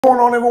What's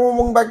going on, everyone?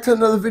 Welcome back to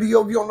another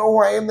video. If you don't know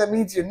who I am, that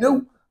means you're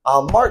new.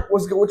 Mark,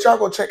 what's good with y'all?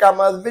 Go check out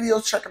my other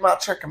videos. Check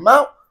them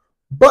out.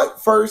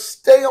 But first,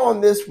 stay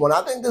on this one.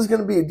 I think this is going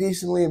to be a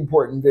decently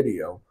important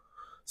video.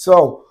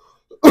 So,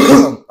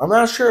 I'm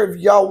not sure if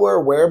y'all were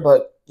aware,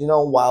 but,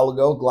 a while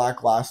ago,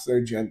 Glock lost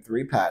their Gen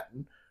 3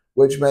 patent,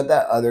 which meant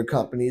that other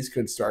companies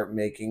could start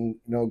making,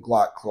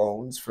 Glock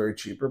clones for a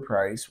cheaper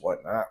price,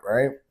 whatnot,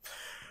 right?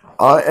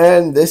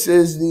 And this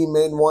is the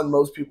main one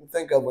most people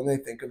think of when they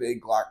think of a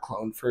Glock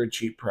clone for a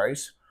cheap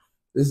price.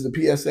 This is the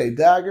PSA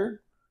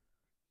Dagger.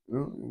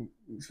 You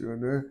see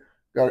right there.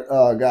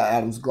 Got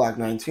Adam's Glock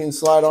 19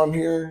 slide on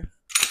here.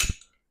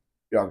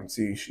 Y'all can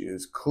see she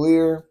is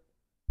clear.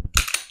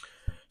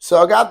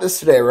 So I got this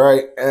today,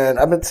 right? And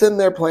I've been sitting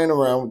there playing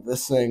around with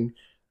this thing,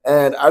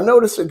 and I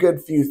noticed a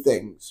good few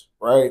things,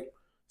 right?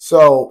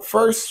 So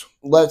first,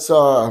 let's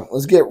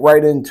get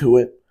right into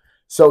it.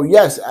 So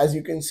yes, as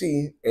you can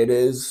see, it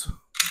is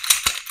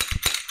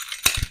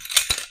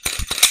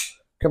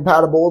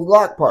compatible with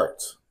Glock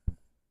parts.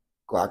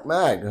 Glock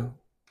mag.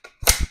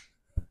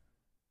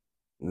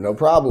 No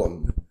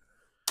problem.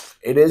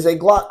 It is a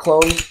Glock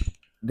clone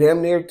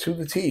damn near to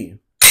the T,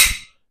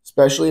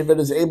 especially if it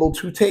is able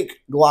to take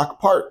Glock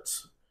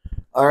parts.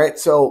 All right,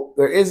 so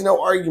there is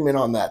no argument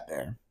on that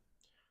there.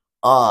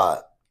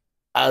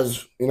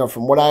 As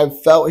from what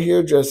I've felt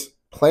here, just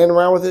playing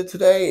around with it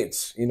today,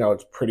 it's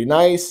it's pretty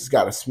nice. It's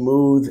got a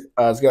smooth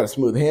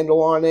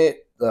handle on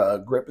it.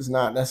 The grip is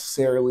not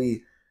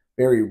necessarily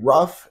very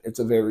rough. It's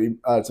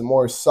a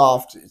more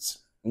soft. It's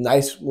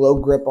nice low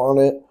grip on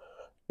it.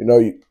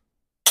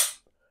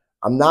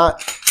 I'm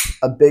not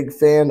a big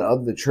fan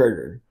of the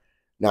trigger.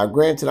 Now,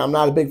 granted, I'm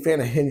not a big fan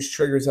of hinge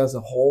triggers as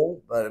a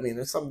whole, but I mean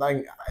it's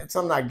something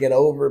I get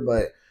over,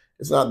 but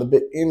it's not the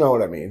big. You know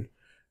what I mean?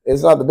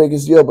 It's not the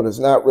biggest deal, but it's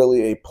not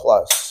really a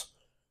plus.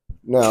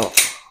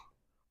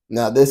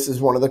 Now, this is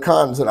one of the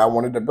cons that I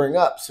wanted to bring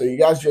up. So you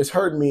guys just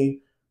heard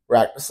me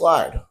rack the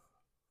slide.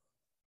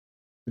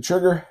 The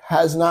trigger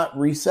has not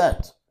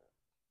reset.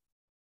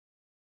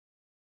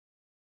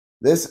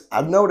 This,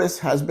 I've noticed,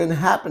 has been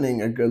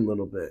happening a good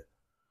little bit.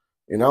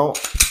 Now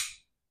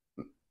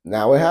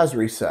it has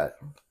reset.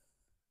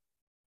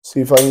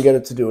 See if I can get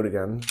it to do it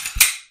again.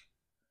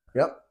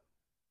 Yep.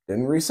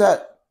 Didn't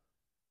reset.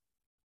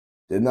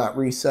 Did not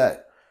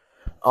reset.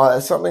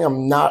 That's something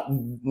I'm not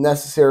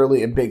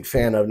necessarily a big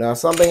fan of. Now,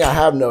 something I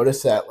have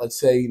noticed that, let's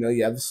say,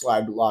 you have the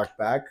slide locked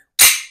back.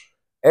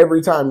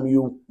 Every time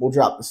you will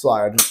drop the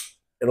slide,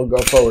 it'll go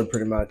forward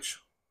pretty much.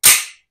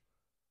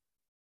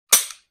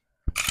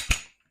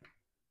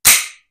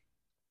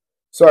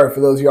 Sorry for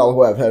those of y'all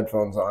who have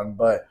headphones on,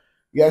 but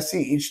you guys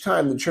see each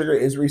time the trigger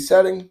is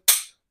resetting,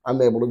 I'm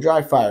able to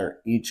dry fire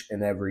each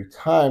and every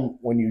time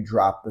when you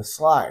drop the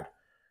slide.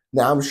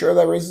 Now, I'm sure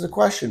that raises a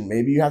question.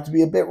 Maybe you have to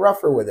be a bit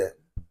rougher with it.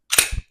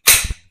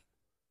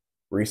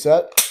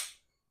 Reset.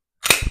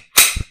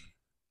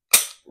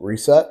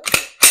 Reset.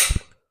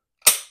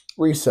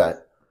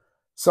 Reset.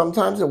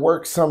 Sometimes it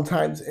works,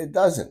 sometimes it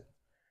doesn't.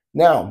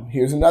 Now,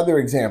 here's another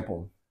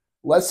example.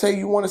 Let's say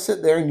you want to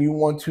sit there and you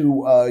want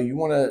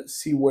to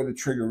see where the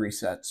trigger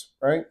resets,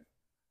 right?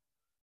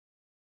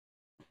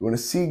 You want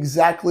to see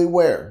exactly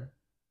where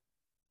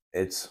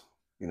it's,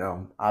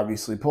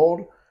 obviously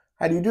pulled.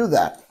 How do you do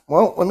that?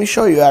 Well, let me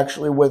show you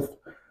actually with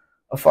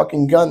a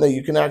fucking gun that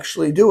you can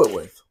actually do it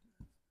with.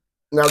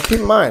 Now, keep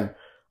in mind,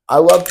 I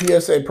love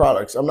PSA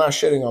products. I'm not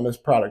shitting on this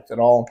product at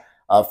all.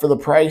 For the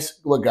price,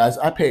 look, guys,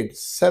 I paid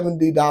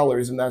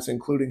 $70, and that's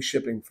including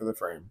shipping for the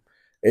frame.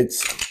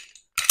 It's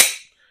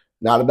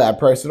not a bad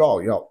price at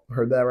all. Y'all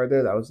heard that right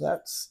there? That was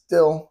that.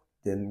 Still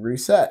didn't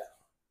reset.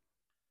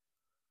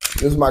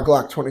 This is my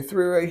Glock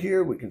 23 right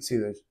here. We can see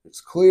that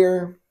it's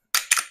clear.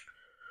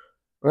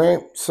 Right?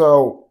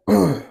 So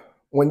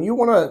when you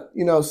want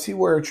to, see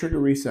where a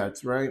trigger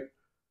resets, right?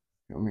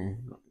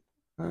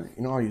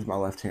 I'll use my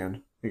left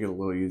hand. Make it a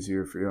little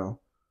easier for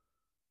y'all.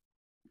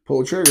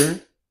 Pull the trigger.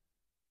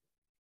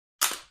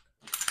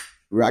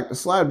 Rack the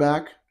slide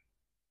back.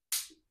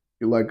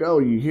 You let go.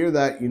 You hear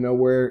that. You know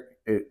where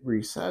it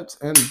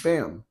resets. And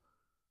bam.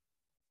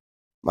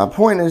 My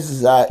point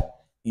is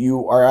that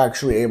you are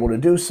actually able to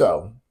do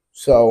so.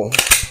 So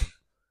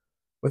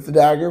with the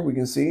dagger, we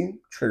can see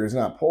trigger's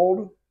not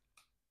pulled.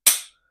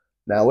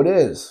 Now it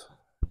is.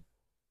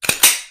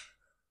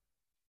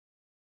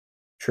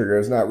 Trigger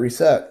is not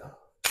reset.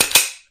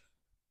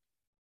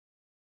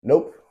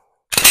 Nope.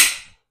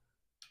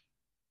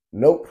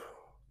 Nope.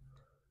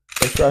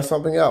 Let's try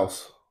something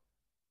else.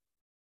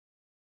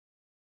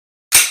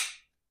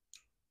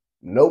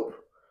 Nope.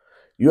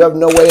 You have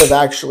no way of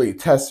actually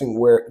testing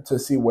to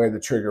see where the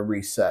trigger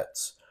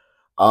resets.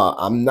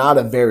 I'm not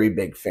a very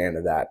big fan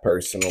of that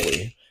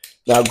personally.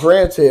 Now,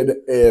 granted,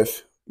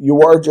 if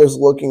you are just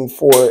looking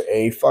for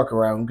a fuck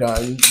around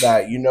gun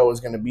that is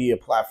going to be a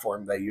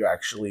platform that you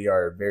actually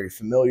are very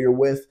familiar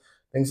with,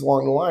 things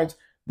along the lines,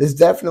 this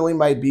definitely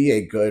might be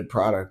a good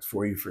product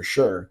for you for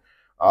sure.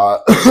 I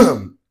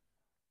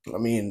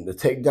mean, the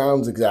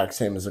takedown's exact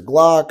same as a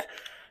Glock.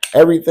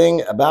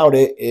 Everything about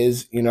it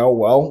is,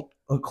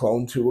 a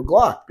clone to a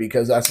Glock,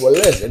 because that's what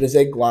it is. It is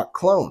a Glock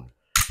clone.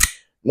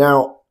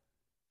 Now,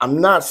 I'm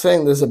not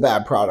saying this is a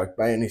bad product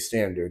by any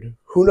standard.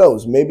 Who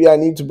knows? Maybe I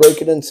need to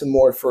break it in some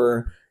more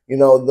for, you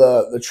know,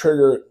 the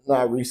trigger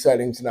not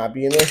resetting to not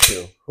be an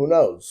issue. Who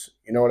knows?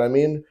 You know what I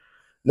mean?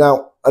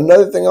 Now,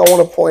 another thing I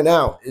want to point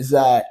out is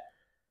that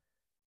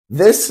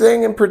this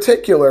thing in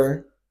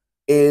particular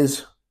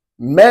is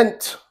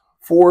meant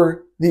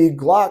for the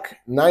Glock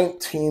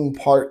 19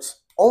 parts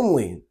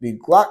only. The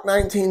Glock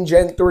 19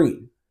 Gen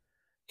 3.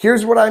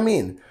 Here's what I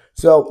mean.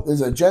 So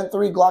there's a Gen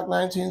 3 Glock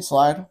 19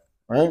 slide,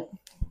 right?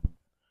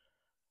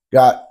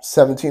 Got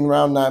 17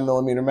 round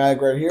 9mm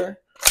mag right here,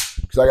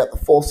 because I got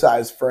the full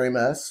size frame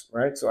S,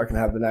 right? So I can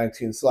have the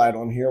 19 slide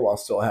on here while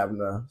still having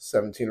the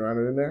 17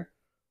 rounder in there.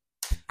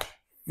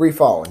 Free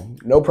falling,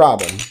 no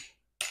problem.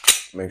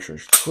 Make sure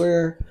it's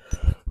clear.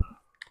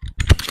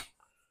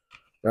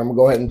 Now I'm gonna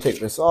go ahead and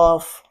take this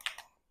off.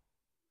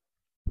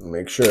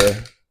 Make sure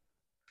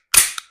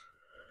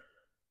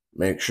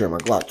my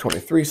Glock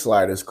 23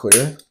 slide is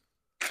clear.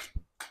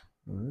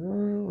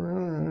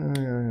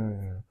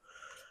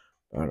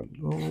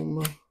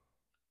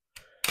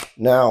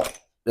 Now,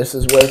 this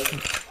is with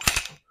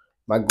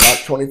my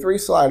Glock 23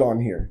 slide on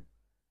here.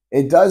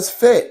 It does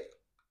fit.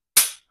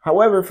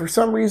 However, for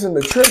some reason,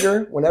 the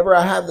trigger, whenever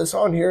I have this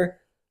on here,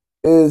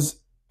 is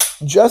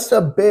just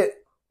a bit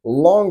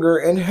longer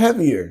and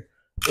heavier.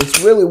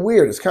 It's really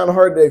weird. It's kind of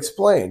hard to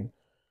explain.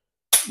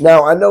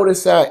 Now, I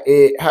noticed that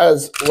it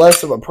has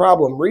less of a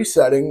problem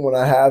resetting when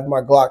I have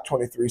my Glock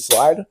 23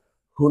 slide.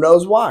 Who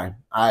knows why?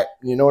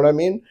 You know what I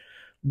mean?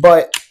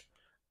 But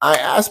I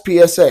asked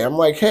PSA, I'm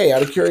like, hey,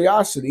 out of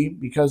curiosity,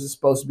 because it's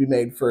supposed to be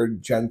made for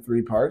Gen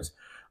 3 parts,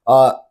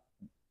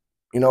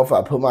 you know, if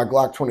I put my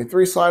Glock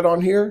 23 slide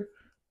on here,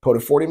 put a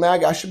 40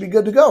 mag, I should be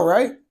good to go,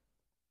 right?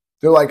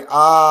 They're like,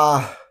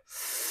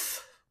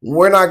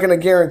 we're not going to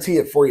guarantee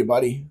it for you,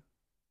 buddy.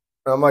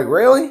 And I'm like,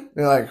 really?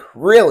 They're like,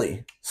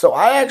 really? So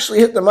I actually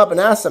hit them up and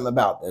asked them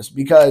about this,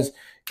 because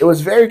it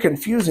was very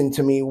confusing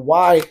to me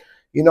why,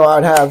 you know,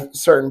 I'd have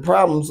certain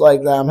problems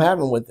like that I'm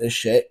having with this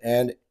shit.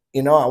 And,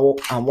 you know,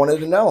 I wanted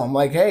to know. I'm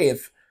like, hey,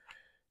 if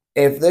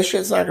this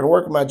shit's not going to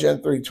work with my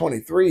Gen 3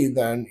 23,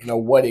 then, you know,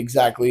 what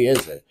exactly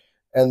is it?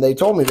 And they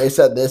told me, they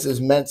said this is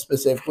meant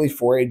specifically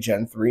for a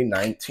Gen 3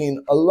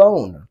 19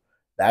 alone.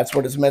 That's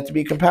what it's meant to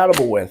be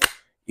compatible with,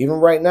 even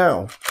right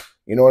now.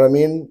 You know what I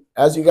mean?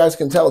 As you guys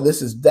can tell,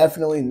 this is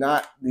definitely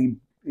not the,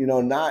 you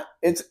know, not,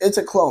 it's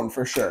a clone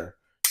for sure.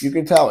 You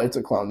can tell it's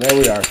a clone. There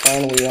we are,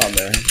 finally on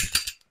there.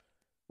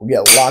 We'll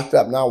get locked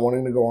up not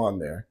wanting to go on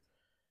there.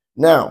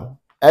 Now,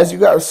 as you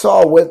guys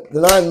saw with the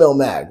 9mm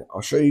mag,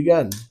 I'll show you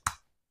again.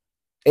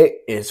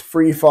 It is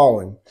free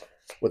falling.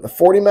 With the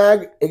 40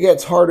 mag, it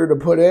gets harder to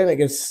put in. It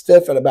gets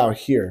stiff at about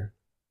here.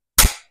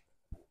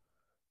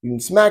 You can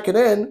smack it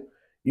in.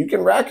 You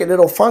can rack it.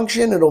 It'll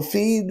function. It'll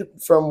feed,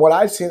 from what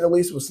I've seen, at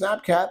least with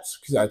snap caps,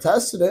 because I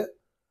tested it.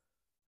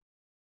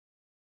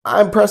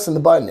 I'm pressing the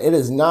button. It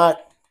is not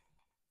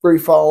free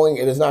falling.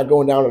 It is not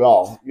going down at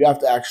all. You have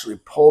to actually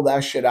pull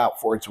that shit out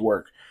for it to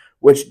work,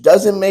 which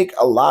doesn't make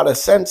a lot of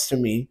sense to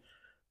me,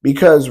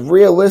 because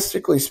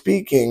realistically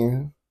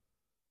speaking,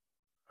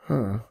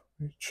 let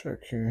me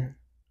check here.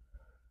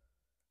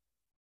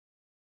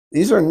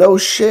 These are no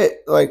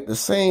shit like the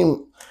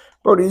same,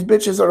 bro, these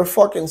bitches are the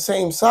fucking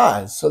same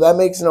size, so that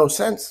makes no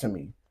sense to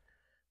me.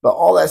 But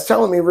all that's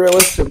telling me,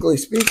 realistically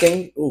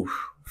speaking, oof,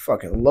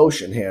 fucking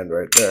lotion hand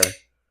right there.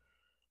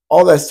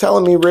 All that's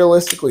telling me,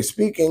 realistically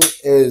speaking,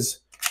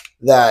 is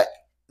that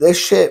this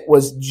shit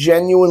was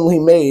genuinely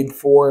made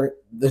for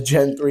the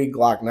Gen 3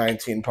 Glock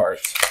 19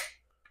 parts.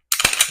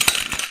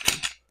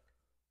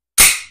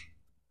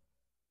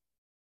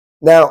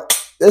 Now,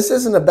 this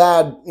isn't a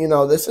bad, you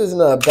know, this isn't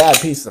a bad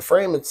piece. The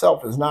frame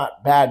itself is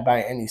not bad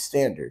by any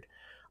standard.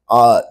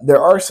 There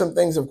are some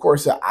things, of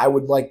course, that I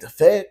would like to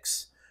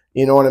fix.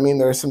 You know what I mean?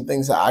 There are some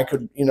things that I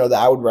could, you know,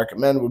 that I would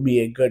recommend would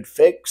be a good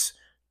fix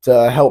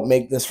to help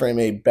make this frame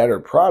a better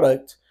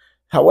product.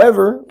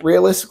 However,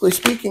 realistically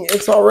speaking,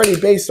 it's already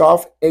based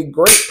off a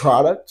great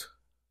product,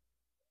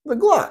 the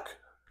Glock.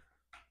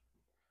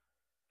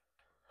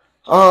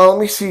 Let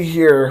me see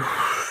here.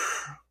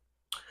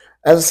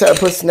 As I said, I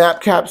put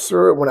snap caps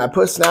through it. When I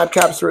put snap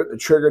caps through it, the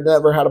trigger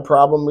never had a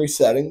problem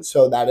resetting,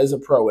 so that is a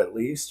pro at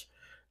least.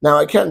 Now,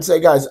 I can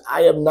say, guys,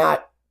 I have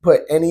not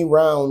put any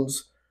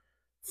rounds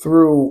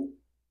through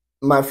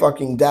my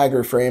fucking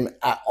dagger frame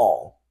at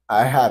all.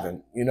 I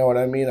haven't. You know what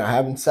I mean? I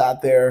haven't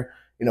sat there,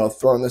 you know,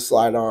 throwing the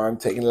slide on,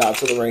 taking it out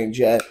to the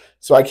range yet.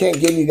 So I can't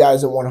give you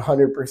guys a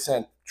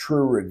 100%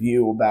 true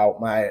review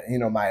about my, you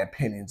know, my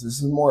opinions. This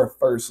is more a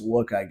first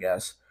look, I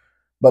guess.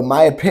 But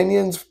my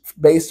opinions,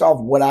 based off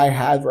what I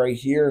have right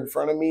here in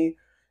front of me,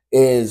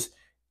 is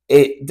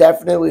it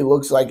definitely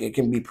looks like it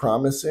can be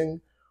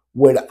promising.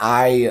 Would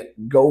I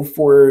go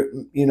for,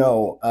 you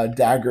know, a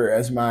dagger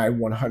as my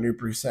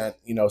 100%,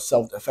 you know,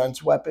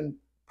 self-defense weapon?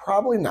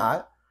 Probably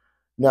not.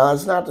 Now,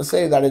 it's not to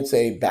say that it's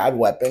a bad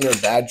weapon or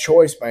bad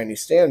choice by any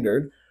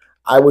standard.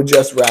 I would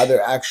just rather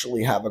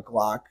actually have a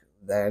Glock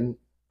than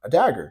a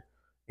dagger.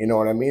 You know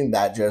what I mean?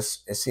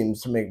 It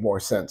seems to make more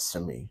sense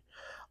to me.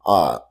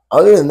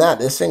 Other than that,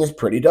 this thing is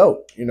pretty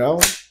dope. You know,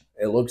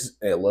 it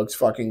looks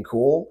fucking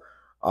cool.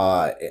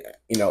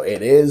 You know,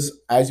 it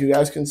is, as you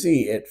guys can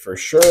see, it for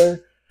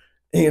sure,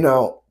 you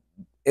know,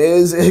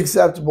 is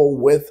acceptable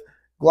with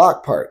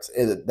Glock parts.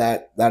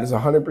 That is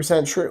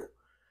 100% true.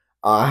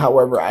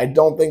 However, I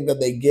don't think that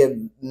they give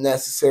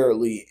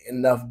necessarily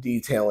enough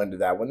detail into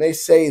that. When they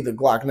say the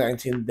Glock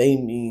 19, they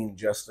mean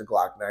just the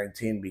Glock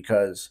 19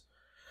 because,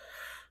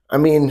 I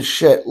mean,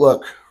 shit,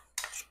 look,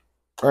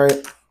 all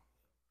right.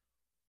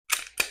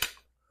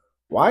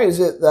 Why is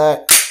it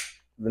that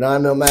the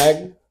 9mm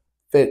mag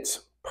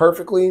fits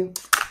perfectly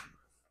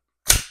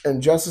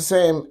and just the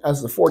same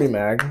as the 40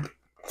 mag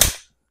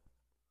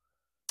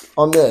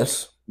on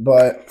this,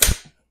 but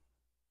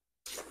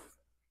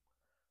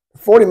the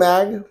 40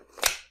 mag,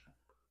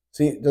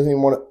 see, it doesn't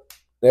even want to,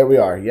 there we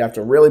are. You have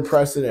to really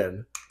press it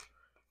in.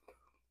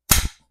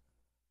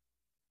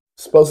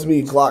 It's supposed to be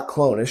a Glock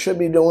clone. It should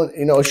be doing,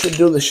 you know, it should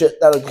do the shit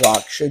that a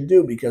Glock should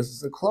do because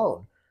it's a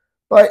clone.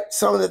 But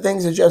some of the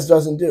things it just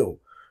doesn't do.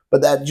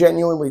 But that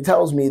genuinely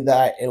tells me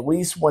that at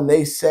least when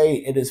they say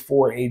it is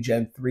for a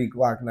Gen 3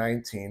 Glock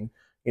 19,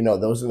 you know,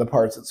 those are the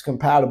parts it's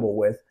compatible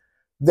with,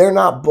 they're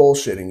not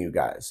bullshitting you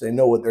guys. They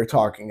know what they're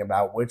talking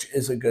about, which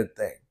is a good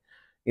thing.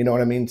 You know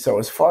what I mean? So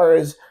as far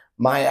as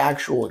my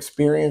actual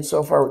experience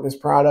so far with this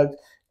product,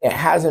 it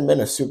hasn't been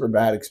a super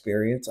bad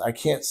experience. I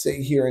can't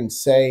sit here and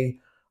say,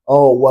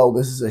 oh, well,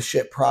 this is a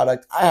shit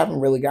product. I haven't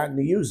really gotten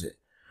to use it.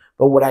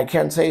 But what I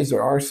can say is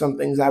there are some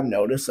things I've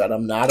noticed that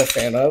I'm not a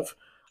fan of.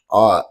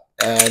 I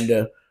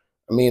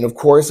mean, of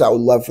course, I would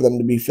love for them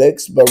to be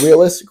fixed. But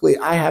realistically,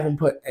 I haven't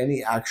put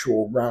any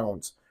actual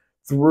rounds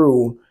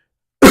through,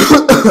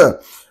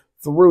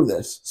 through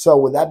this. So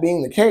with that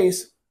being the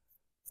case,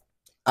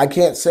 I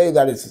can't say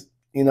that it's,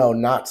 you know,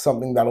 not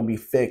something that'll be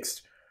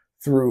fixed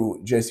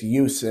through just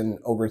use and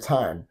over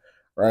time,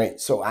 right?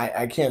 So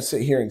I can't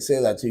sit here and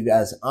say that to you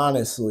guys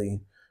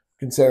honestly,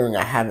 considering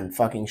I haven't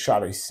fucking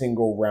shot a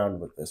single round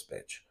with this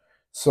bitch.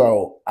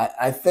 So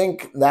I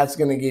think that's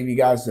going to give you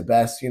guys the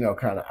best, you know,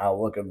 kind of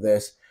outlook of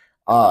this.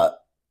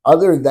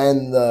 Other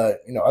than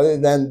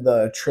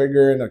the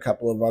trigger and a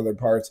couple of other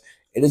parts,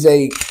 it is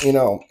a, you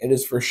know, it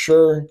is for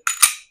sure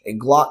a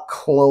Glock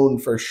clone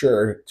for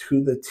sure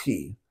to the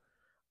T.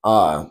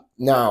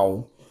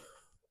 Now,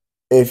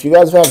 if you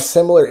guys have had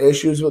similar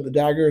issues with the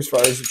Dagger as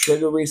far as the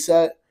trigger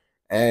reset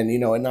and, you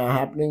know, it not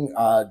happening,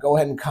 go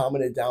ahead and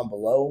comment it down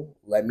below.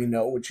 Let me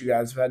know what you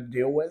guys have had to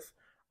deal with.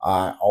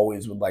 I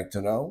always would like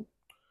to know.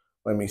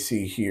 Let me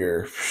see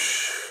here.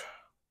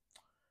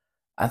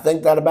 I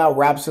think that about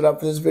wraps it up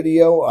for this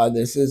video.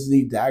 This is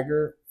the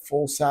Dagger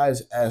Full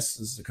Size-S.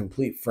 This is the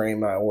complete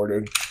frame I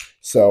ordered.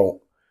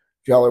 So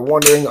if y'all are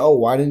wondering, oh,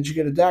 why didn't you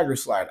get a Dagger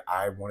slide?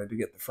 I wanted to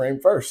get the frame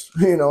first.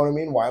 You know what I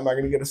mean? Why am I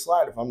going to get a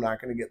slide if I'm not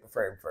going to get the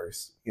frame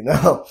first? You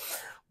know?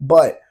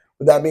 But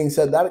with that being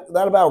said, that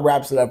about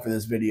wraps it up for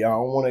this video. I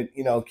don't want to,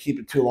 you know,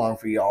 keep it too long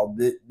for y'all.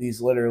 These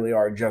literally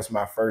are just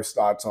my first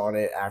thoughts on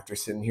it after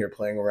sitting here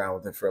playing around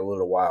with it for a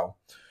little while.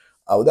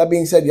 With that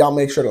being said, y'all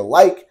make sure to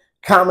like,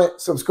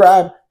 comment,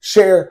 subscribe,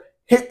 share,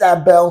 hit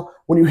that bell.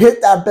 When you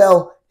hit that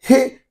bell,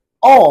 hit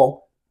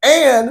all.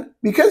 And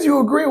because you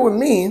agree with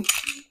me,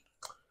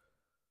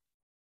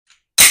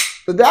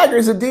 the Dagger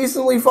is a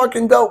decently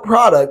fucking dope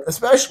product,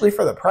 especially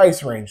for the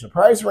price range. The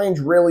price range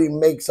really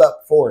makes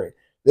up for it.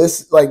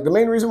 This, like, the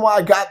main reason why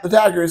I got the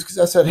Dagger is because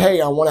I said,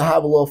 hey, I want to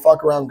have a little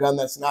fuck around gun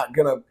that's not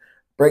going to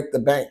break the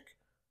bank.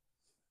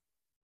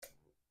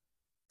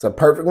 It's a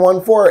perfect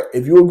one for it.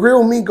 If you agree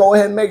with me, go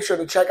ahead and make sure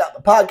to check out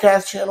the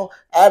podcast channel,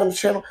 Adam's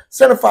channel,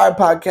 Centerfire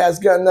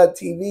Podcast, Gun Nut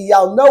TV.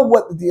 Y'all know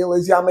what the deal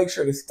is. Y'all make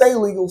sure to stay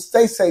legal,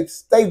 stay safe,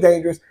 stay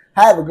dangerous.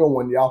 Have a good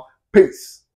one, y'all. Peace.